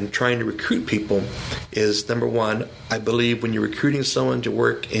and trying to recruit people is, number one, I believe when you're recruiting someone to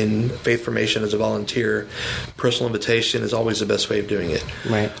work in faith formation as a volunteer, personal invitation is always the best way of doing it.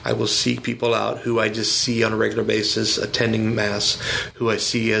 Right. I will seek people out who I just see on a regular basis attending Mass, who I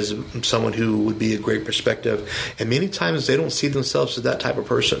see as someone who would be a great perspective. And many times they don't see themselves as that type of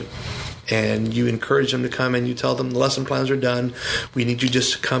person. And you encourage them to come, and you tell them the lesson plans are done. We need you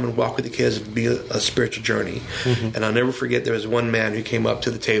just to come and walk with the kids and be a spiritual journey. And I'll never forget, there was one man who came up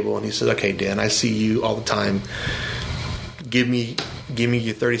to the table and he said, "Okay, Dan, I see you all the time. Give me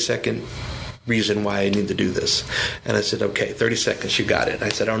your 30-second reason why I need to do this." And I said, "Okay, 30 seconds, you got it." And I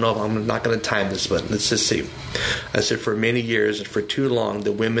said, "I don't know if I'm not going to time this, but let's just see." I said, "For many years and for too long,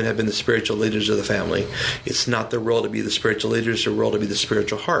 the women have been the spiritual leaders of the family. It's not their role to be the spiritual leaders, it's their role to be the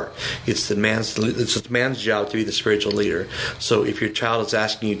spiritual heart. It's the man's job to be the spiritual leader. So if your child is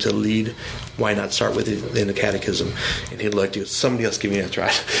asking you to lead, why not start with it in the catechism?" And he looked, he goes, "Somebody else give me an answer.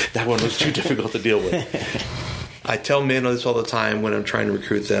 That one was too difficult to deal with." I tell men this all the time when I'm trying to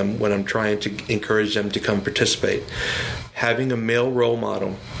recruit them, when I'm trying to encourage them to come participate. Having a male role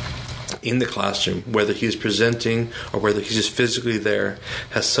model in the classroom, whether he's presenting or whether he's just physically there,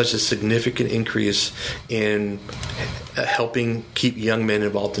 has such a significant increase in helping keep young men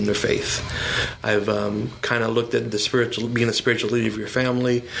involved in their faith. I've kind of looked at being a spiritual leader of your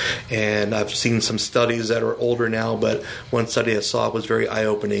family, and I've seen some studies that are older now, but one study I saw was very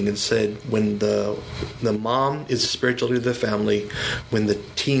eye-opening and said when the mom is a spiritual leader of the family, when the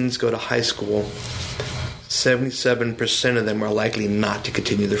teens go to high school, 77% of them are likely not to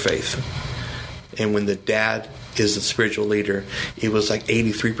continue their faith. And when the dad is the spiritual leader, it was like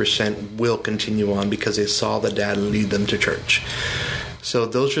 83% will continue on because they saw the dad lead them to church. So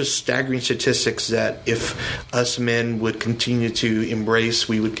those are staggering statistics that if us men would continue to embrace,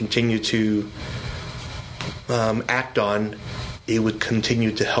 we would continue to act on, it would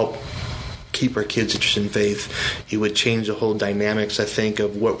continue to help keep our kids interested in faith. It would change the whole dynamics, I think,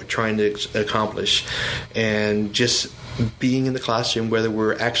 of what we're trying to accomplish. And just being in the classroom, whether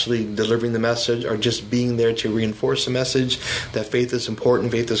we're actually delivering the message or just being there to reinforce the message that faith is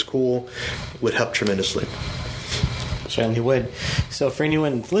important, faith is cool, would help tremendously. Certainly would. So for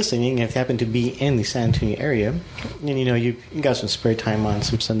anyone listening, if you happen to be in the San Antonio area, and you got some spare time on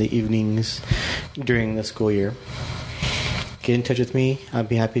some Sunday evenings during the school year, get in touch with me. I'd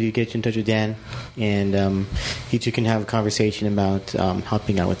be happy to get you in touch with Dan, and you two can have a conversation about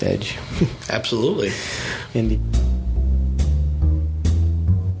helping out with Edge. Absolutely. Indeed.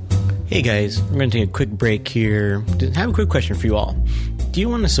 Hey guys, we're going to take a quick break here. I have a quick question for you all. Do you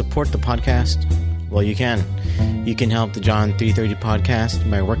want to support the podcast? Well, you can. You can help the John 330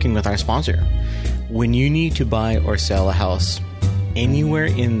 podcast by working with our sponsor. When you need to buy or sell a house anywhere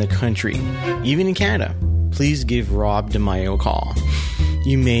in the country, even in Canada, please give Rob DeMaio a call.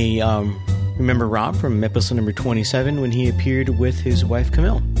 You may Remember Rob from episode number 27 when he appeared with his wife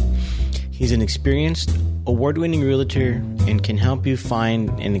Camille. He's an experienced, award-winning realtor and can help you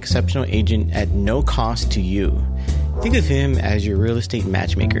find an exceptional agent at no cost to you. Think of him as your real estate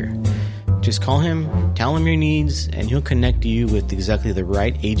matchmaker. Just call him, tell him your needs, and he'll connect you with exactly the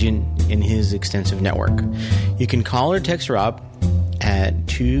right agent in his extensive network. You can call or text Rob at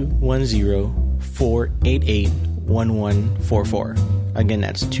 210-488-1144. Again,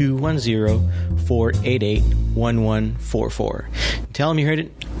 that's 210-488-1144. Tell him you heard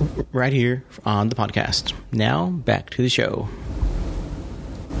it right here on the podcast. Now, back to the show.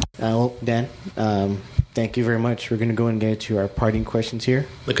 Well, Dan, thank you very much. We're going to go and get to our parting questions here.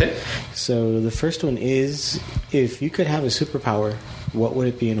 Okay. So the first one is, if you could have a superpower, what would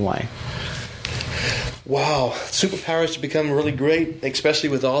it be and why? Wow, superpowers have become really great, especially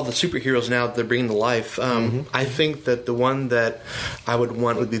with all the superheroes now that they're bringing to life. I think that the one that I would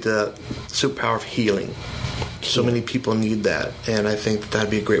want would be the superpower of healing. So many people need that, and I think that'd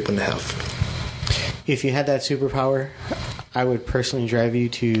be a great one to have. If you had that superpower, I would personally drive you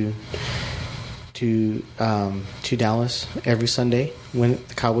to Dallas every Sunday when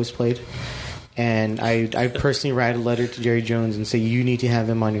the Cowboys played, and I personally write a letter to Jerry Jones and say you need to have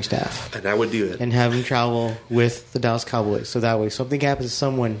him on your staff, and I would do it, and have him travel with the Dallas Cowboys, so that way something happens to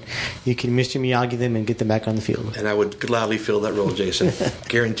someone, you can Mr. Miyagi them and get them back on the field. And I would gladly fill that role, Jason,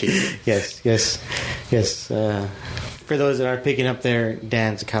 guaranteed. Yes. For those that aren't picking up there,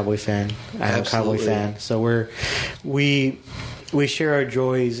 Dan's a Cowboy fan. I'm a Cowboy fan. So we share our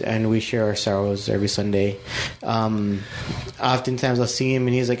joys and we share our sorrows every Sunday. Oftentimes I'll see him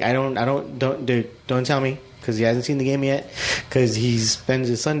and he's like, don't tell me, because he hasn't seen the game yet, because he spends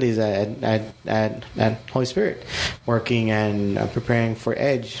his Sundays at Holy Spirit working and preparing for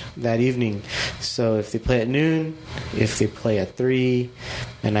Edge that evening. So if they play at noon, if they play at 3,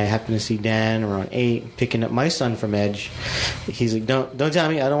 and I happen to see Dan around 8 picking up my son from Edge, he's like, don't tell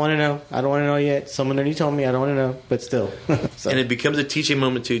me, I don't want to know yet. Someone already told me, I don't want to know, but still. So. And it becomes a teaching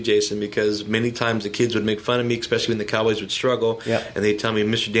moment too, Jason, because many times the kids would make fun of me, especially when the Cowboys would struggle. Yep. And they'd tell me,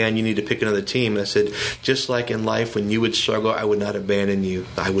 Mr. Dan, you need to pick another team. And I said, just like in life, when you would struggle, I would not abandon you.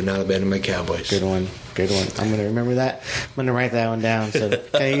 I would not abandon my Cowboys. Good one. I'm going to remember that. I'm going to write that one down. So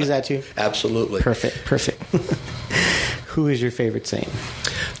can I use that too? Absolutely. Perfect. Who is your favorite saint?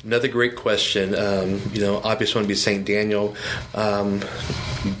 Another great question. Obviously one would be St. Daniel.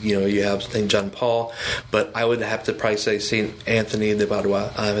 You have St. John Paul, but I would have to probably say St. Anthony de Padua.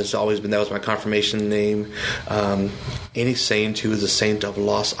 Has always been, that was my confirmation name. Any saint who is a saint of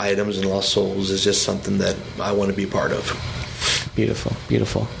lost items and lost souls is just something that I want to be part of.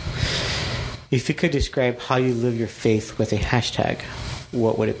 Beautiful. If you could describe how you live your faith with a hashtag,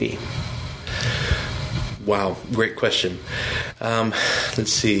 what would it be? Wow, great question.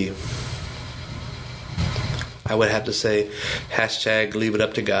 Let's see. I would have to say hashtag leave it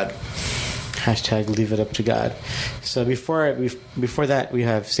up to God. Hashtag leave it up to God. So before that, we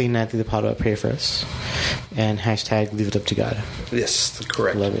have St. Anthony de Padua pray for us, and hashtag leave it up to God. Yes,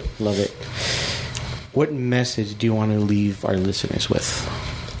 correct. Love it. What message do you want to leave our listeners with?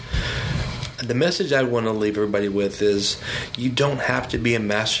 The message I want to leave everybody with is you don't have to be a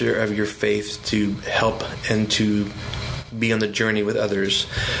master of your faith to help and to be on the journey with others.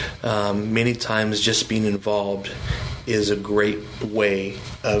 Many times just being involved is a great way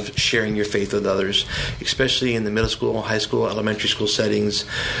of sharing your faith with others, especially in the middle school, high school, elementary school settings.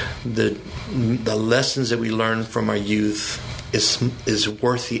 The lessons that we learn from our youth is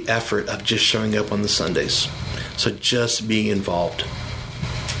worth the effort of just showing up on the Sundays. So just being involved.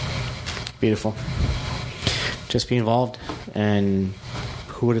 Beautiful. Just be involved, and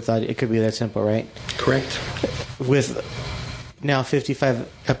who would have thought it could be that simple, right? Correct. With now 55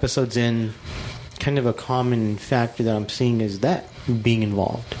 episodes in, kind of a common factor that I'm seeing is that being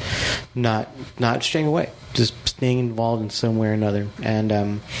involved, not straying away, just staying involved in some way or another.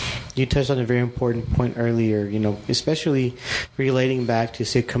 And you touched on a very important point earlier, especially relating back to,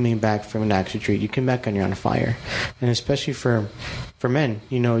 say, coming back from an active retreat. You come back and you're on fire, and especially for men,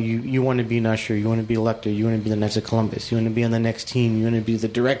 you want to be an usher, you want to be a lector, you want to be the Knights of Columbus, you want to be on the next team, you want to be the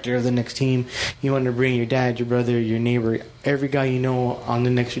director of the next team, you want to bring your dad, your brother, your neighbor, every guy you know on the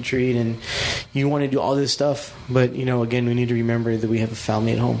next retreat, and you want to do all this stuff. But again, we need to remember that we have a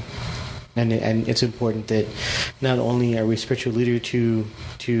family at home. And it's important that not only are we spiritual leader to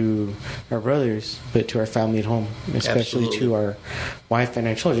our brothers, but to our family at home, especially Absolutely. To our wife and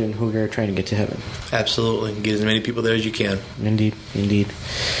our children who are trying to get to heaven. Absolutely. Get as many people there as you can. Indeed.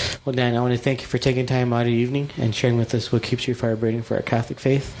 Well, Dan, I want to thank you for taking time out of your evening and sharing with us what keeps your fire burning for our Catholic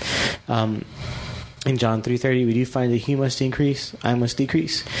faith. In John 3:30, we do find that he must increase, I must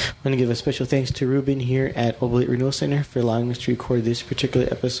decrease. I want to give a special thanks to Ruben here at Oblate Renewal Center for allowing us to record this particular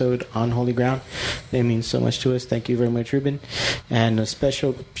episode on holy ground. That means so much to us. Thank you very much, Ruben. And a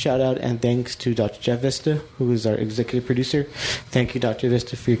special shout out and thanks to Dr. Jeff Vista, who is our executive producer. Thank you, Dr.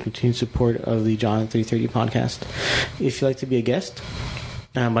 Vista, for your continued support of the John 3:30 podcast. If you'd like to be a guest,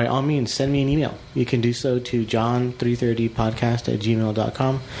 by all means, send me an email. You can do so to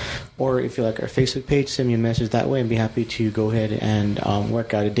john330podcast@gmail.com. Or if you like our Facebook page, send me a message that way and be happy to go ahead and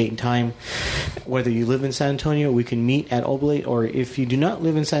work out a date and time. Whether you live in San Antonio, we can meet at Oblate, or if you do not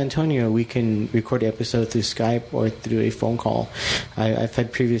live in San Antonio, we can record the episode through Skype or through a phone call. I've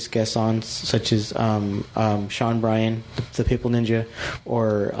had previous guests on, such as Sean Bryan, the Papal Ninja,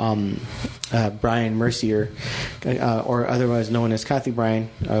 or Brian Mercier, or otherwise known as Kathy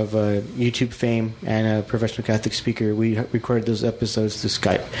Bryan of YouTube fame and a professional Catholic speaker. We recorded those episodes through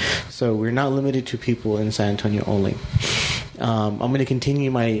Skype. So we're not limited to people in San Antonio only. I'm going to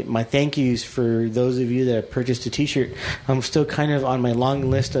continue my thank yous for those of you that have purchased a t-shirt. I'm still kind of on my long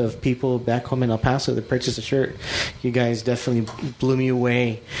list of people back home in El Paso that purchased a shirt. You guys definitely blew me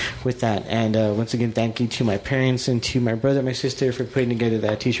away with that. And once again, thank you to my parents and to my brother and my sister for putting together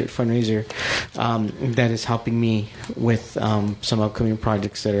that t-shirt fundraiser. That is helping me with some upcoming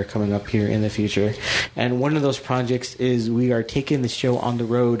projects that are coming up here in the future. And one of those projects is we are taking the show on the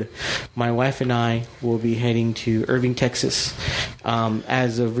road. My wife and I will be heading to Irving, Texas.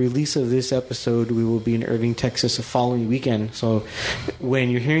 As of release of this episode, we will be in Irving, Texas the following weekend. So when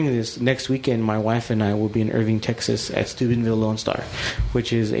you're hearing this, next weekend, my wife and I will be in Irving, Texas at Steubenville Lone Star,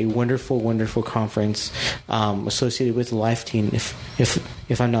 which is a wonderful, wonderful conference associated with Lifeteen,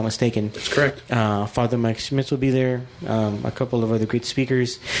 if I'm not mistaken. That's correct. Father Mike Schmitz will be there, a couple of other great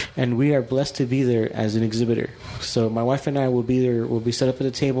speakers, and we are blessed to be there as an exhibitor. So my wife and I will be there. We'll be set up at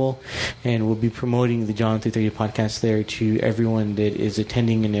a table, and we'll be promoting the John 330 podcast there to everyone that is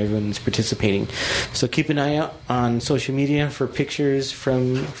attending and everyone that's participating. So keep an eye out on social media for pictures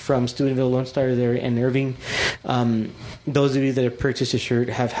from Steubenville Lone Star there in Irving. Those of you that have purchased a shirt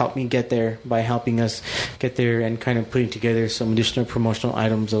have helped me get there by helping us get there and kind of putting together some additional promotional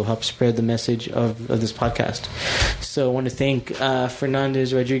items that will help spread the message of this podcast. So I want to thank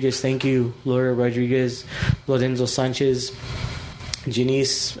Fernandez Rodriguez. Thank you, Laura Rodriguez, Lorenzo Sanchez,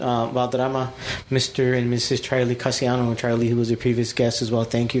 Janice Valderrama, Mr. and Mrs. Charlie Casiano, Charlie, who was a previous guest as well.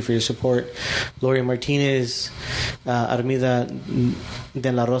 Thank you for your support. Gloria Martinez, Armida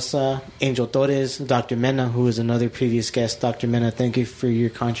De La Rosa, Angel Torres, Dr. Mena, who was another previous guest. Dr. Mena, thank you for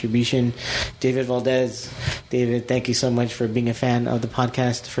your contribution. David Valdez, David, thank you so much for being a fan of the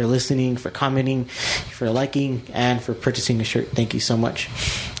podcast, for listening, for commenting, for liking, and for purchasing a shirt. Thank you so much.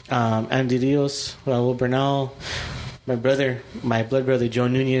 Andy Rios, Raul Bernal, my blood brother, Joe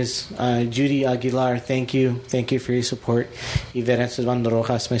Nunez, Judy Aguilar, thank you for your support. Ivera Servando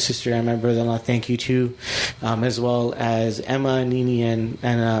Rojas, my sister and my brother-in-law, thank you too, as well as Emma, Nini, and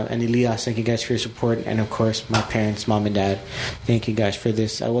Elias. Thank you guys for your support, and of course my parents, mom and dad. Thank you guys for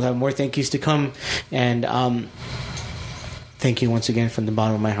this. I will have more thank yous to come, and thank you once again from the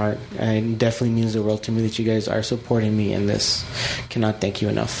bottom of my heart. It definitely means the world to me that you guys are supporting me in this. Cannot thank you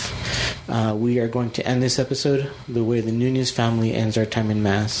enough. We are going to end this episode the way the Nunez family ends our time in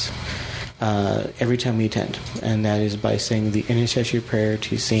Mass every time we attend, and that is by saying the intercessory prayer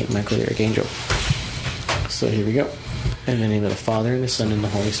to Saint Michael the Archangel. So here we go. In the name of the Father, and the Son, and the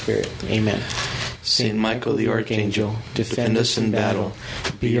Holy Spirit. Amen. Saint Michael the Archangel, defend us in battle.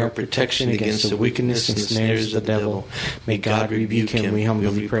 Be our protection against the wickedness and snares of the devil. May God rebuke him, we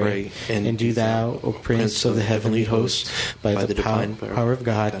humbly pray. And do thou, O Prince of the heavenly host, by the power of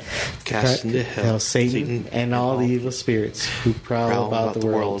God, cast into hell Satan and all the evil spirits who prowl about the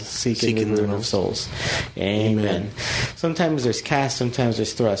world, seeking the ruin of souls. Amen. Sometimes there's cast, sometimes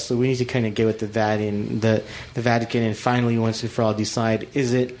there's thrust. So we need to kind of get with the Vatican, the Vatican, and finally, once and for all, decide: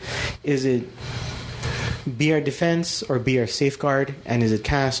 is it be our defense or be our safeguard, and is it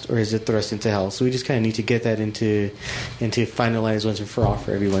cast or is it thrust into hell? So we just kind of need to get that into finalized once and for all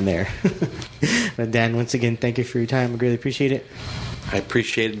for everyone there. But Dan, once again, thank you for your time. I really appreciate it. I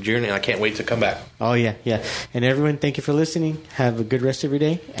appreciate the journey. I can't wait to come back. Oh yeah. And everyone, thank you for listening. Have a good rest of your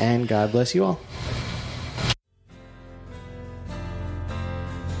day, and God bless you all.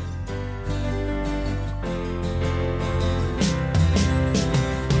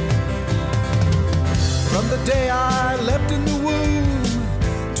 Day I leapt in the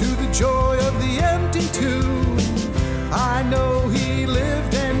womb to the joy of the empty tomb. I know he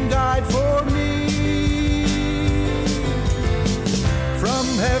lived and died for me. From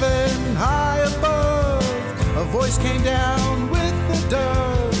heaven high above, a voice came down with the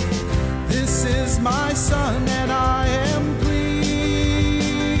dove. This is my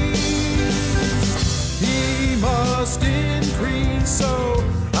must increase, so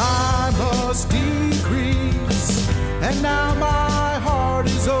I must decrease. And now my heart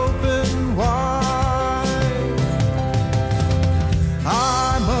is open wide.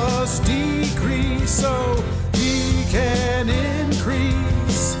 I must decrease, so